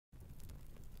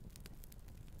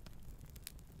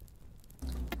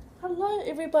Hello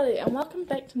everybody and welcome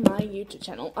back to my YouTube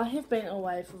channel. I have been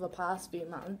away for the past few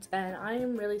months and I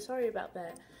am really sorry about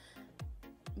that.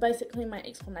 Basically my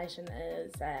explanation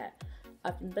is that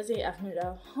I've been busy, I've moved out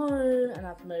of home and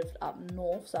I've moved up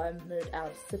north, so I've moved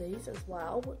out of cities as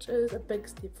well, which is a big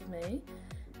step for me.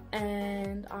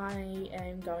 And I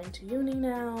am going to uni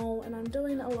now and I'm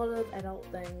doing a lot of adult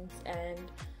things, and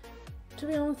to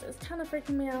be honest, it's kind of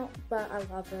freaking me out, but I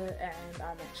love it and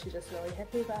I'm actually just really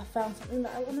happy that I found something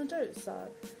that I want to do. So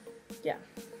yeah,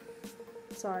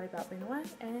 sorry about being away,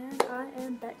 and I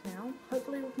am back now,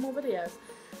 hopefully with more videos.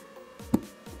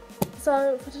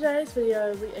 So for today's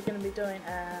video we are going to be doing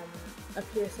a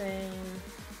piercing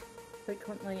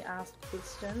frequently asked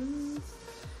questions,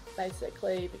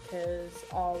 basically because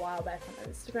a while back on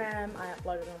Instagram I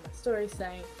uploaded on my story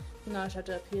saying, you know, should I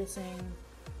do a piercing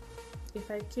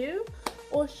FAQ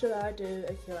or should I do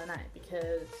a Q&A,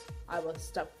 because I was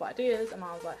stuck with ideas and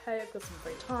I was like, hey, I've got some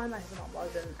free time, I haven't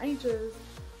uploaded in ages,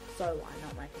 so why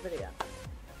not make a video.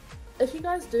 If you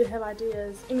guys do have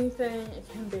ideas, anything, it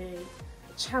can be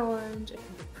a challenge, it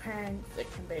can be pranks, it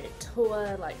can be a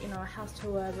tour, like, you know, a house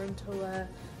tour, room tour,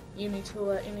 uni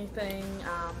tour, anything,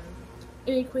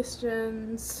 any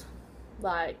questions,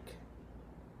 like,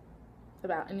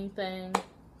 about anything,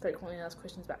 frequently asked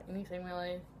questions about anything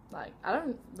really. Like,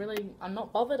 I'm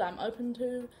not bothered, I'm open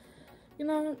to, you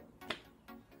know,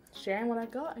 sharing what I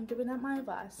got and giving out my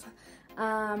advice.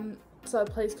 So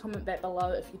please comment back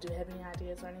below if you do have any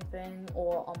ideas or anything,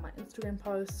 or on my Instagram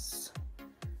posts.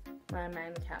 My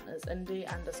main account is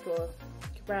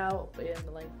indie_Cabral, be in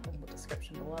the link in the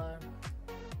description below.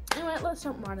 Anyway, let's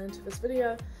jump right into this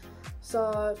video.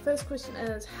 So, first question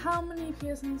is, how many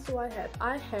piercings do I have?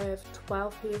 I have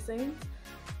 12 piercings.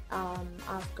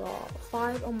 I've got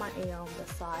 5 on my ear on this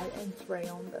side and 3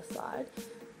 on this side,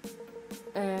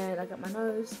 and I got my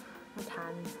nose, my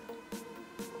tongue,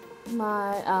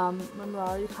 my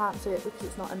Monroe. You can't see it because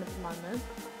it's not in at the moment,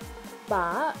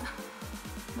 but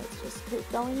let's just keep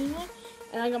going anyway.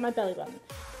 And I got my belly button.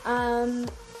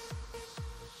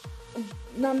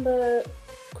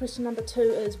 Question number 2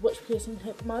 is, which piercing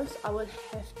hurt the most? I would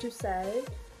have to say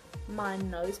my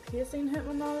nose piercing hurt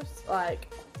the most.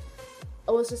 Like,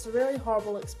 it was just a really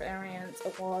horrible experience.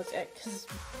 It was at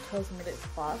Cosmetics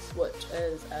Plus, which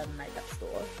is a makeup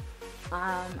store.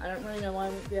 I don't really know why I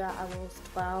went there. I was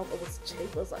 12, it was cheap,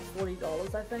 it was like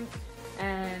 $40 I think,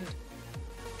 and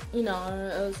you know,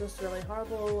 it was just really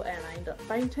horrible and I ended up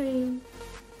fainting.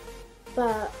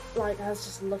 But like, I was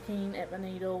just looking at the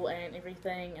needle and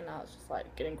everything and I was just like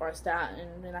getting grossed out,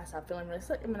 and then I started feeling really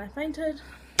sick and then I fainted.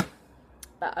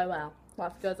 But oh well,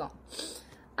 life goes on.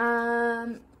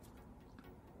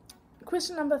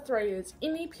 Question number 3 is,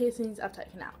 any piercings I've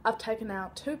taken out? I've taken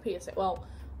out 2 piercings, well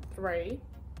 3.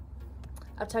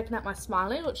 I've taken out my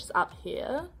smiley, which is up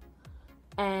here,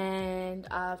 and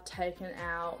I've taken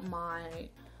out my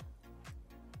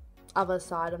other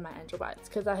side of my angel bites,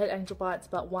 because I had angel bites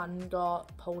but one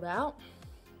got pulled out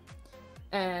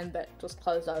and that just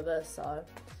closed over. So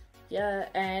yeah,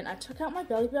 and I took out my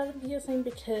belly button piercing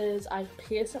because I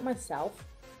pierced it myself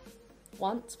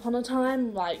once upon a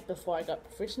time, like before I got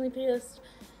professionally pierced,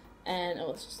 and it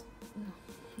was just,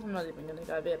 I'm not even gonna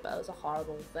go there, but it was a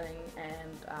horrible thing.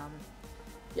 And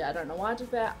yeah, I don't know why I did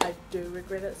that. I do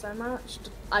regret it so much.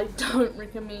 I don't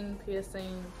recommend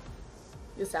piercing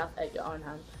yourself at your own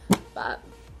home. But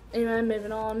anyway,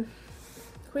 moving on.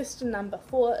 Question number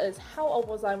 4 is, how old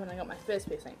was I when I got my first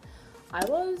piercing? I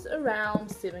was around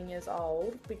 7 years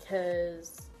old,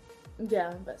 because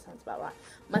yeah, that sounds about right.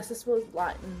 My sister was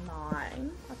like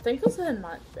 9. I think it was her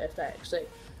 9th birthday actually.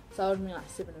 So I would have been like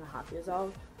 7.5 years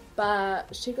old.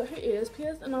 But she got her ears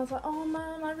pierced and I was like, oh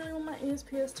man, I really want my ears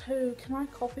pierced too. Can I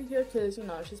copy her? Because, you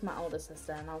know, she's my older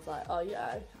sister. And I was like, oh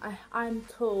yeah, I'm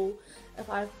cool. If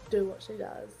I do what she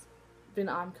does, then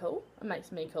I'm cool. It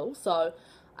makes me cool. So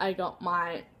I got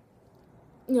my,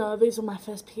 you know, these were my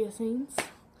first piercings.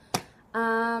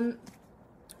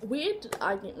 Where did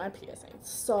I get my piercings?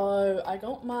 So I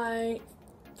got my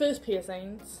first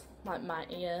piercings, like my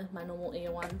normal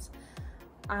ear ones,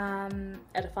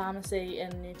 at a pharmacy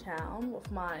in Newtown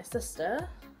with my sister.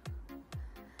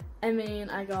 And then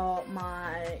I got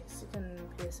my second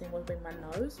piercing would be my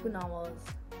nose when I was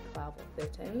 12 or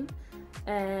 13.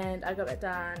 And I got that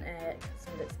done at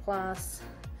Cosmetics Plus.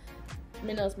 And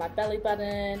then it was my belly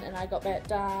button, and I got that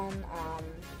done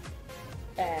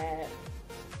at,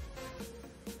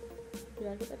 did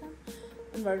I get that done?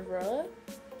 In Rotorua.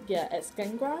 Yeah, at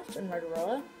Skin Graft in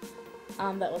Rotorua.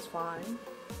 That was fine.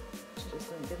 She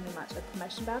just didn't give me much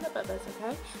information about it, but that's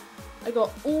okay. I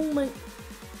got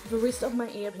the rest of my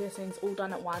ear piercings all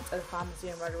done at once at a pharmacy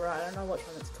in Rotorua. I don't know which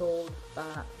one it's called,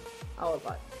 but I was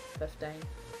like 15.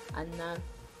 And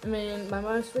I mean, my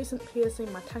most recent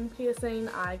piercing, my tongue piercing,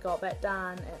 I got that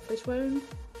done at Flesh Wound,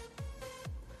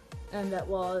 and that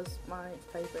was my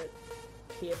favourite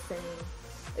piercing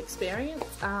experience.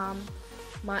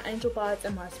 My Angel Bites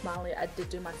and my Smiley I did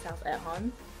do myself at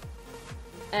home,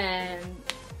 and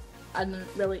I didn't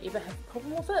really ever have a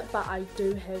problem with it, but I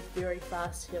do have very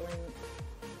fast healing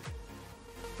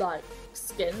like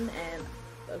skin and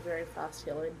a very fast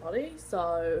healing body,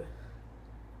 so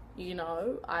you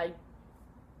know, I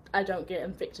don't get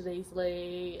infected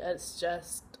easily. It's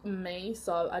just me,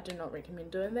 so I do not recommend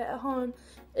doing that at home.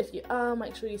 If you are,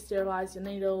 make sure you sterilize your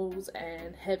needles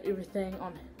and have everything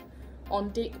on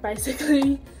deck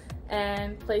basically,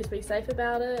 and please be safe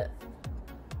about it.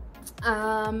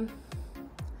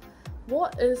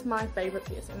 What is my favorite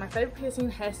piercing? My favorite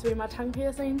piercing has to be my tongue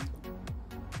piercing.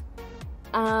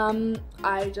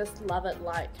 I just love it.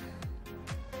 Like,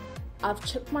 I've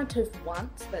chipped my tooth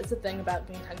once. That's the thing about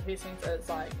getting tongue piercings, it's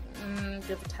like,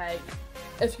 give or take.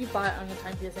 If you bite on your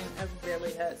tongue piercing, it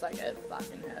really hurts, like it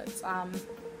fucking hurts.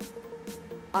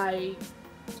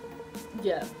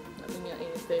 Yeah, like when you're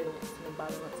eating food and it's in the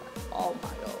bottom, it's like, oh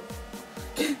my god.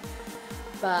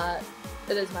 But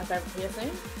it is my favourite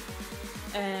piercing.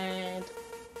 And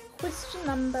question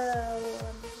number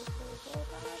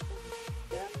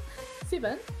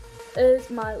 7 is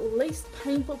my least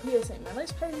painful piercing. My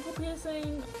least painful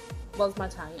piercing was my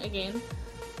tongue again.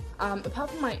 Apart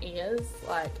from my ears,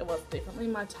 like it was definitely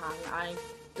my tongue. I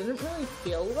didn't really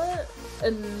feel it,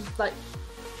 and like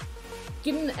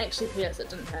getting it actually pierced, it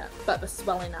didn't hurt, but the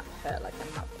swelling up hurt like a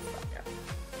motherfucker.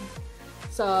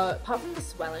 So apart from the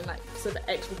swelling, like so the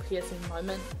actual piercing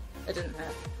moment, it didn't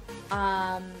hurt.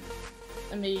 I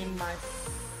mean, my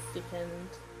second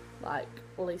like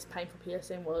least painful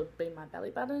piercing would be my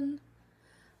belly button.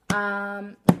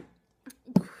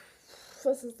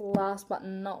 This is the last but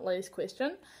not least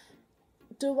question.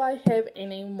 Do I have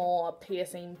any more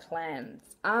piercing plans?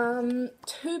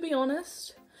 To be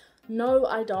honest, no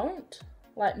I don't.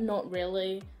 Like, not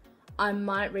really. I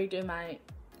might redo my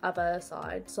other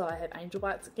side, so I have Angel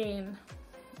Bites again,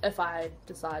 if I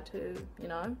decide to, you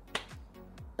know.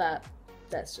 But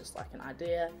that's just like an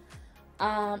idea.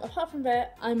 Apart from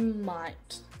that, I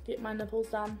might get my nipples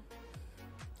done.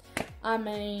 I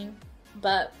mean,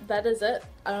 but that is it.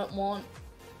 I don't want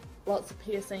lots of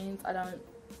piercings. I don't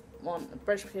want a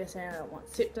bridge piercing. I don't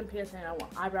want septum piercing. I don't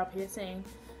want eyebrow piercing.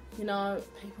 You know,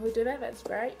 people who do that, that's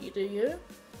great. You do you.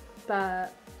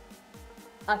 But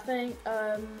I think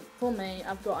for me,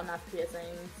 I've got enough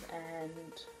piercings,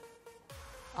 and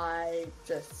I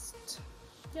just,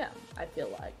 yeah, I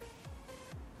feel like,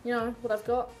 you know, what I've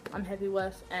got, I'm happy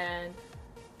with, and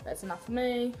that's enough for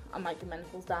me. I might get my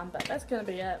nipples done, but that's gonna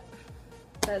be it.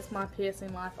 That's my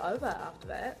piercing life over after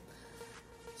that.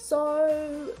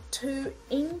 So to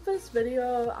end this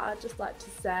video, I'd just like to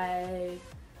say,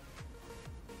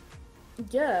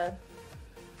 yeah,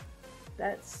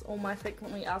 that's all my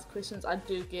frequently asked questions. I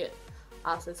do get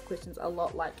asked these questions a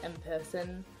lot, like in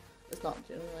person. It's not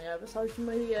generally over social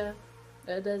media.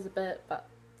 It is a bit, but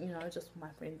you know, just with my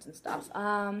friends and stuff.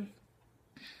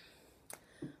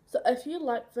 So if you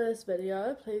like this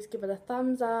video, please give it a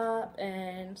thumbs up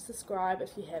and subscribe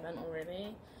if you haven't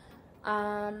already.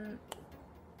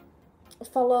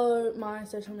 Follow my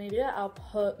social media. I'll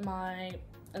put my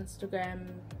Instagram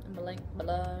in the link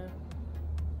below,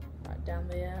 right down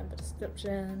there in the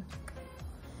description.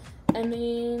 And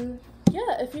then,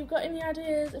 yeah, if you've got any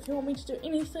ideas, if you want me to do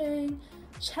anything,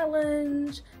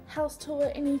 challenge, house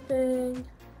tour, anything,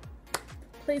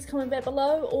 please comment that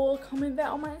below or comment that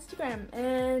on my Instagram.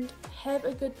 And have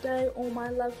a good day, all my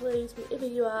lovelies, wherever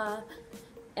you are.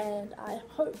 And I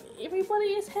hope everybody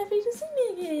is happy to see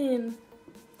me again.